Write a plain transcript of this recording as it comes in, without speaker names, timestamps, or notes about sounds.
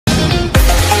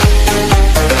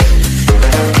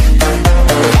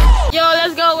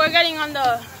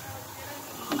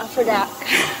forgot.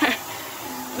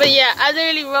 But yeah, I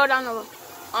literally rode on a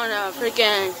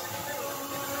freaking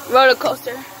roller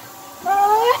coaster.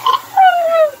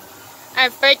 I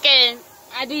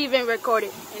didn't even record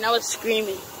it, and I was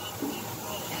screaming.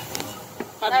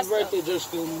 Happy birthday,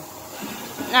 Justin.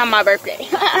 Not my birthday.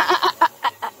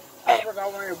 I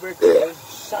forgot when your birthday is.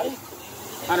 Sorry?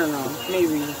 I don't know.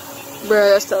 Maybe. Bro,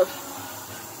 that's tough.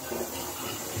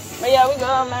 But yeah, we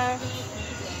go, man.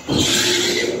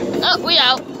 Oh, we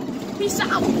out. Peace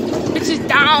out. Bitches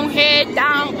down, head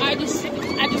down. I just.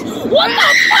 What the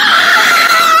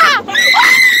fuck?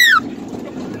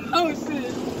 Oh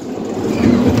shit.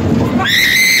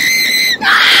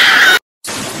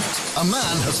 A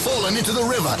man has fallen into the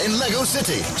river in Lego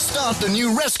City. Start the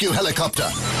new rescue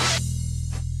helicopter.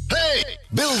 Hey!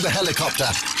 Build the helicopter.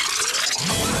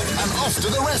 And off to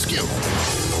the rescue.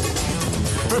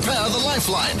 Prepare the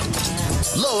lifeline.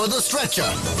 Lower the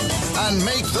stretcher. And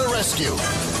make the rescue.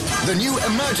 The new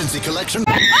emergency collection.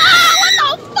 Ah, what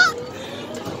the fuck?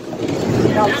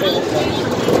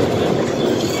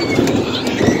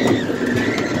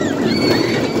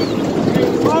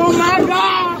 Oh my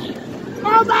god!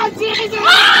 Oh my Jesus!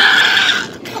 Ah!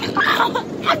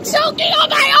 I'm choking on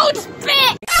my own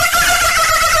spit!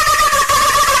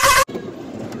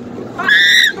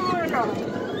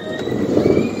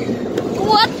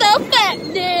 What the fuck,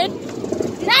 dude?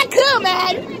 Not cool,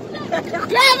 man!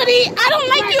 Gravity, I don't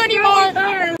like you anymore!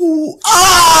 Ooh,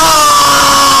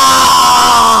 ah!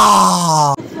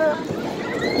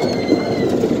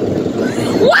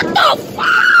 What the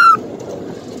fuck?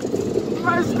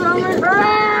 My stomach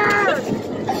hurts!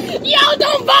 Yo,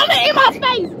 don't vomit in my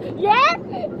face! Yeah?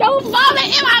 Don't vomit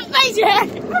in my face, yeah?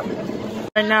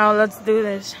 Right now, let's do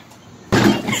this.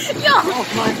 Yo! Oh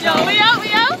my god. Yo,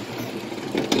 we out?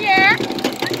 Yeah.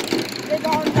 We're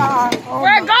going down. Oh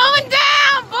We're going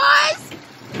down, boys!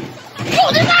 Yo,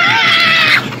 this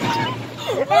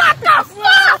What the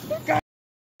fuck?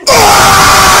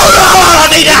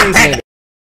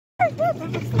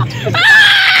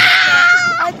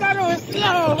 I thought it was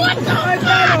slow. What the I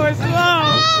thought it was slow.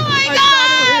 Oh my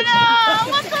god!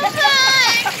 What the fuck?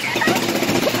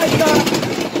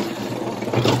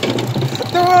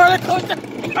 The roller coaster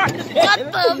farted. What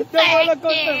the roller fuck,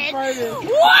 coaster dude? farted.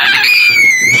 What?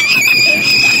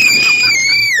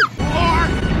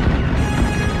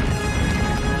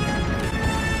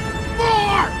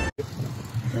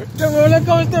 The roller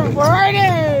coaster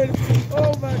farted.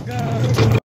 Oh my god.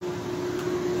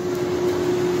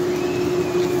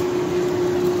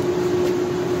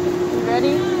 You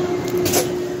ready?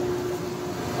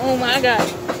 Oh my god.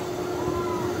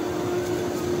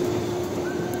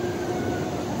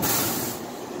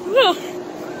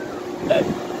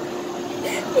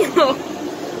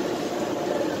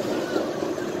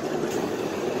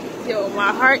 Yo,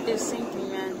 my heart is sinking,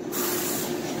 man.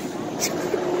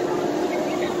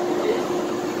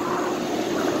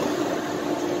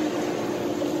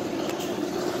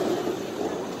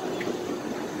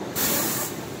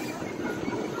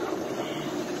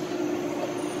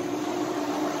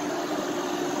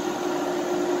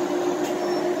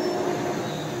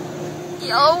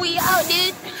 Yo, we out,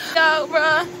 dude. Yo,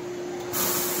 bruh.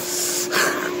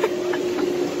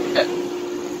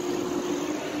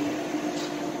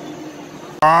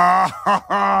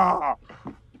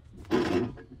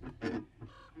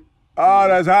 Oh,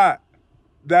 that's hot.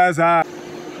 That's hot.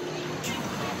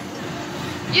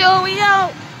 Yo, we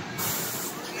out.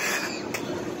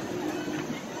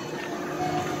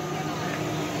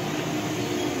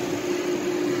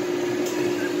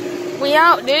 We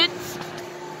out, dude.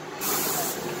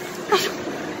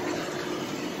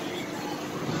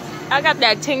 I got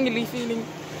that tingly feeling.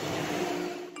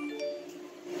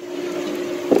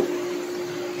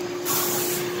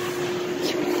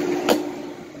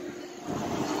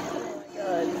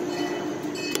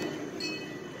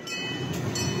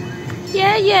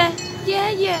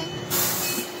 Yeah.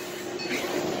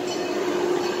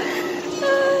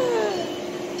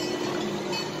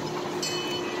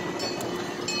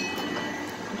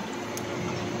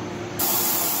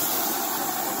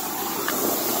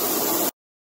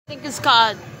 I think it's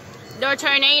called the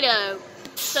tornado.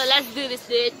 So let's do this,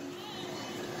 dude.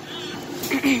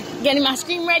 Getting my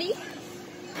scream ready.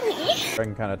 I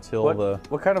can kind of till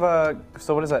What kind of a...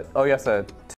 So what is that? Oh, yes, a...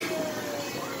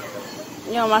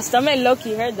 Yo, my stomach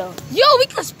low-key hurt though. Yo, we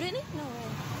can spin it? No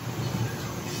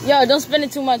way. Yo, don't spin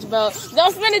it too much, bro.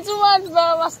 Don't spin it too much,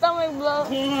 bro. My stomach, bro.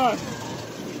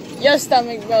 Your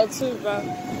stomach, bro, too, bro.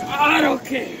 I don't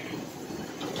care.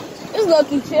 It's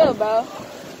low-key chill, bro.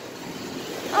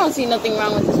 I don't see nothing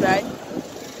wrong with this ride.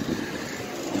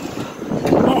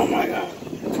 Oh my god.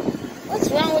 What's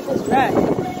wrong with this ride?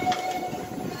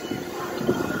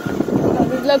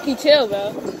 Low-key chill,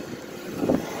 bro.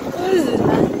 What is this,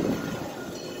 man?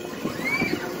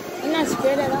 I'm not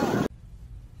scared at all.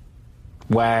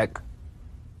 Whack.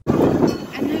 I'm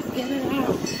not scared at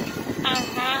all.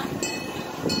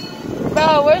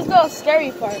 Bro, where's the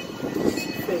scary part?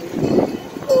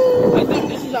 I think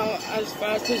this is as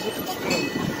fast as you can spin.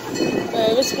 Bro,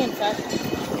 we're spin fast.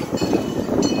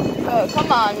 Oh,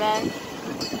 come on, man.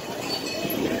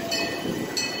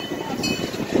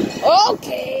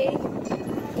 Okay.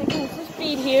 Taking some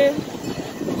speed here.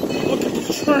 Look at the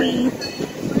train.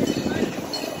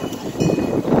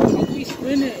 We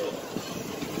spin it.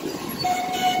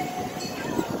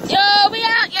 Yo, we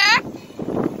out, yeah?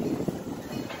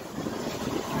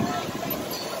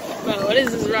 Bro, what is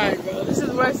this ride, bro? This is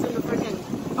worse than the freaking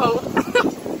boat.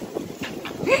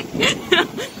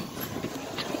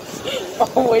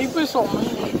 Oh, wait, you put so many.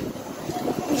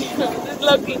 This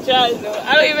low-key trash, though.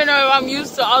 I don't even know if I'm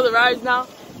used to all the rides now.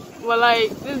 But, like,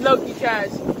 this is low-key trash.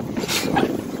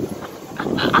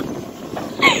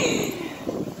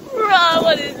 Bro,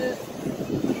 what is this?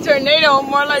 Tornado,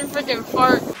 more like freaking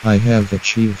fart. I have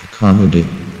achieved comedy.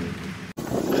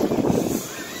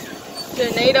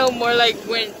 Tornado, more like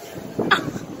wind.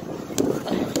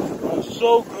 I'm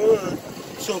so good.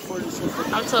 So funny, so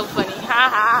funny. I'm so funny. Ha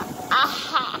ha.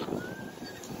 Aha.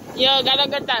 Yo, gotta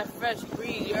get that fresh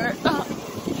breeze, yeah.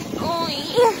 Oh,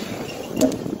 yeah.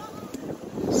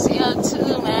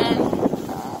 CO2, man.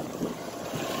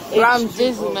 Bro, I'm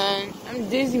dizzy, man. I'm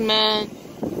dizzy, man.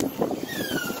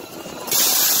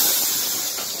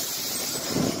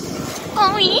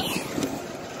 Oh, yeah.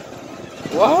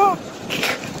 What?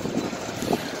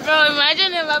 Bro,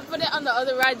 imagine if I put it on the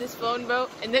other ride, this phone, bro,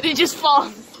 and then it just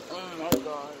falls. Oh my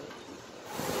god.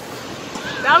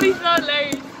 That'd be so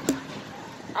hilarious.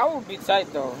 I would be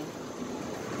tight though.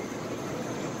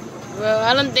 Bro,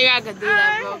 I don't think I could do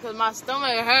that, bro, because my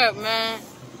stomach hurt, man.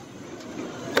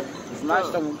 My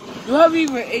stomach. You haven't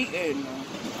even eaten.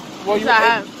 Well,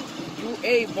 Yes, you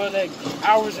ate, but like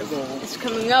hours ago. It's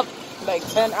coming up. Like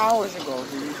 10 hours ago,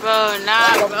 dude. Bro,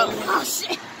 nah, bro. Oh,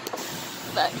 shit.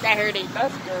 That hurting.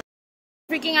 That's good.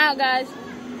 Freaking out, guys.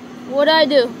 What do I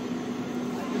do?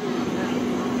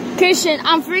 Christian,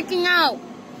 I'm freaking out.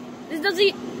 This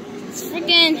doesn't... It's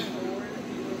freaking...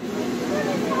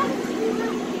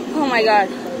 Oh my god.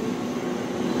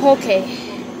 Okay.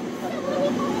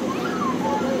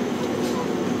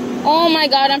 Oh my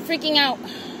god, I'm freaking out.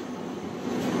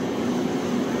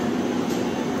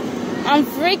 I'm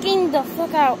freaking the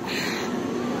fuck out.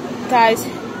 Guys,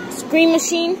 scream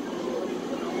machine.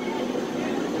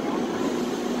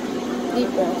 Deep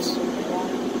breaths.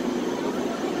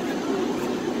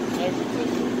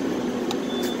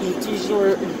 You're too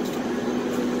short.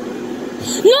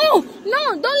 No! No!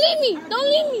 Don't leave me! Don't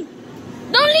leave me!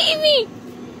 Don't leave me!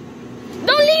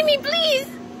 Don't leave me, please!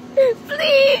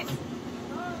 Please!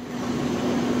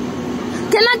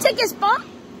 Can I take a spot?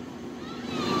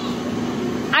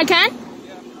 I can?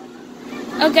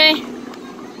 Okay.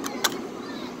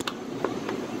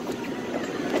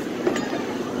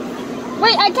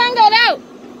 Wait, I can't get out.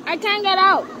 I can't get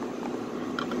out.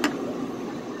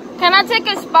 Can I take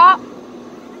a spot?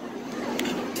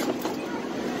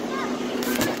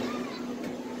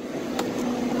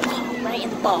 Oh, right in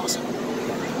the balls.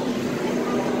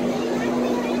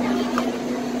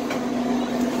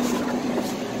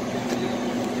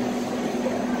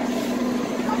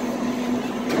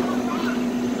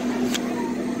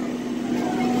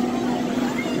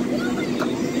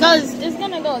 Because it's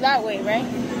going to go that way, right?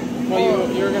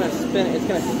 Well, you're going to spin it. It's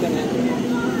going to spin it.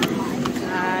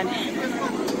 God.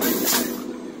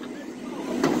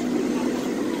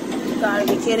 You gotta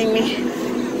be kidding me.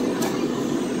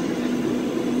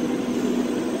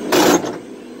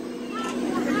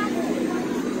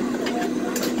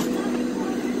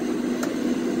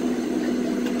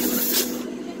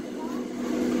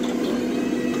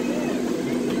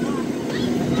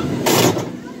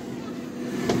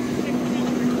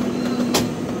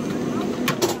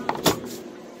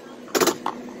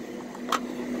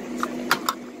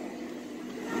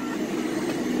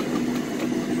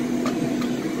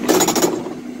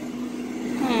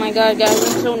 Oh my god, guys,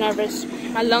 I'm so nervous.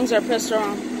 My lungs are pissed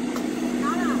around.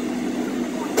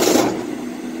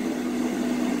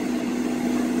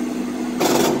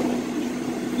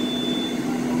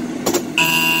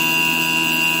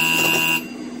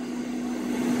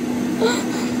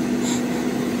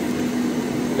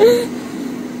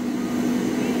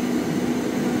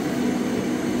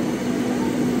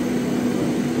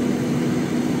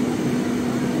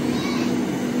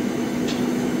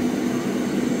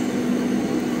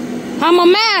 I'm a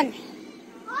man.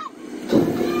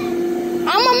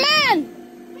 I'm a man.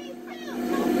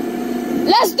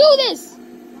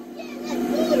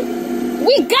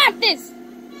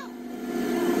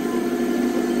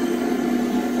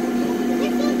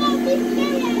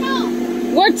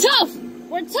 tough.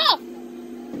 We're tough.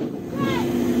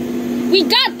 We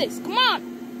got this. Come on.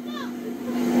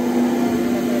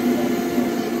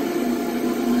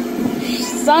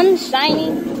 Sun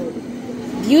shining.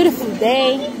 Beautiful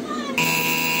day.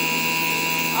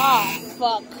 Oh,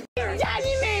 fuck.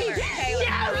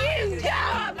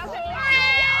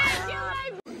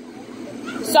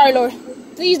 Sorry, Lord.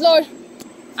 Please, Lord.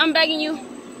 I'm begging you.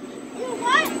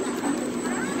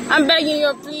 I'm begging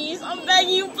you, please. I'm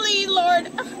begging you, please, Lord.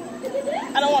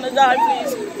 I don't want to die,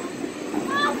 please.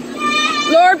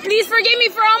 Lord, please forgive me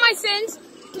for all my sins.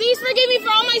 Please forgive me for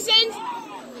all my sins.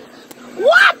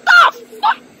 What the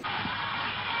fuck?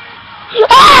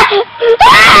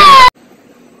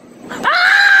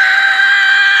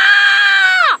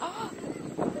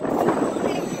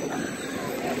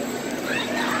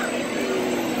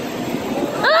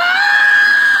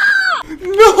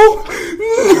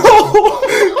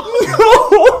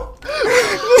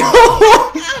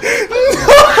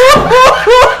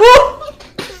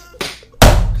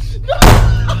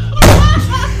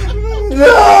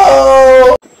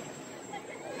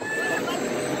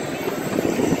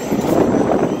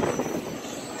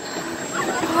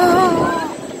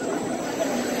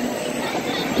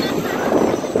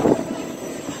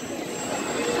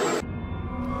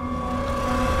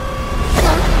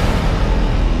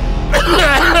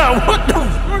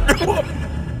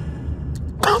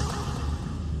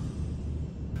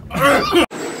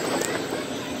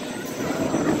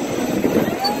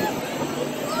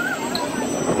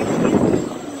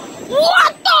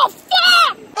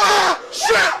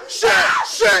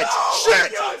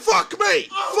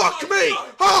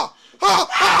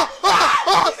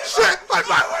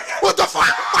 What the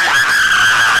fuck?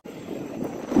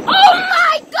 Oh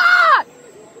my God!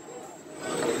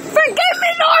 Forgive me,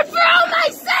 Lord, for all my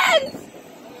sins!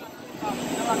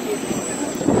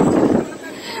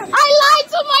 I lied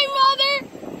to my mother!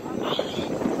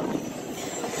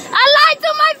 I lied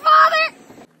to my father!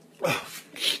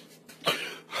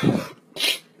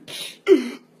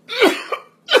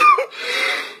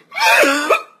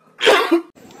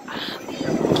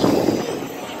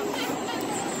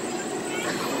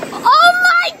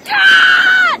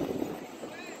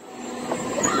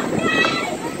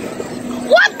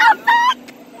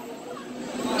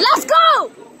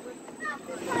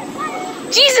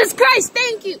 Jesus Christ,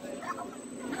 thank you.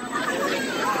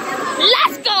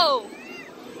 Let's go.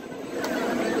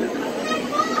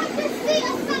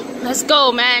 Let's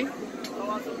go, man.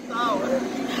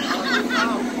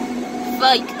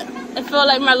 Like, I feel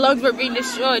like my lungs were being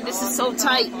destroyed. This is so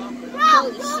tight.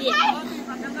 Holy shit.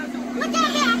 Look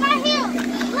at me, I'm right here.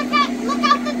 Look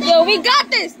out the thing. Yo, we got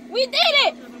this. We did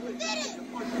it. We did it.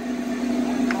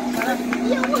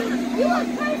 You were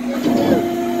perfect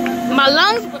too. My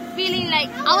lungs were feeling like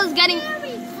I was getting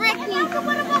freaking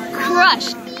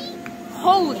crushed.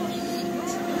 Holy shit.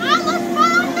 I almost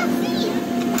fell off the seat.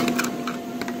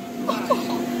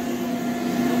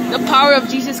 The power of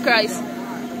Jesus Christ.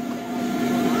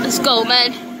 Let's go,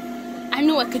 man. I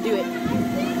knew I could do it.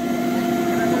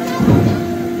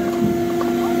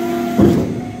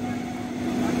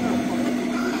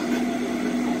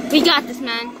 We got this,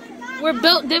 man. We're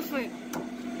built different.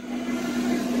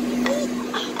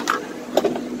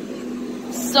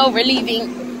 So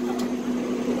relieving.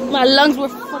 My lungs were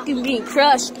fucking being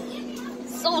crushed.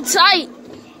 So tight.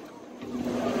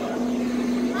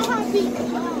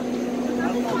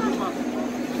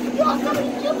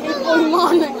 Oh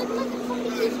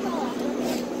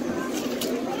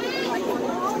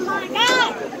my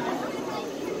God.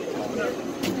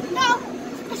 No,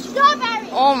 a strawberry.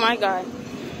 Oh my God.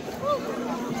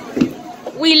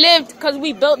 We lived because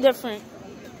we built different.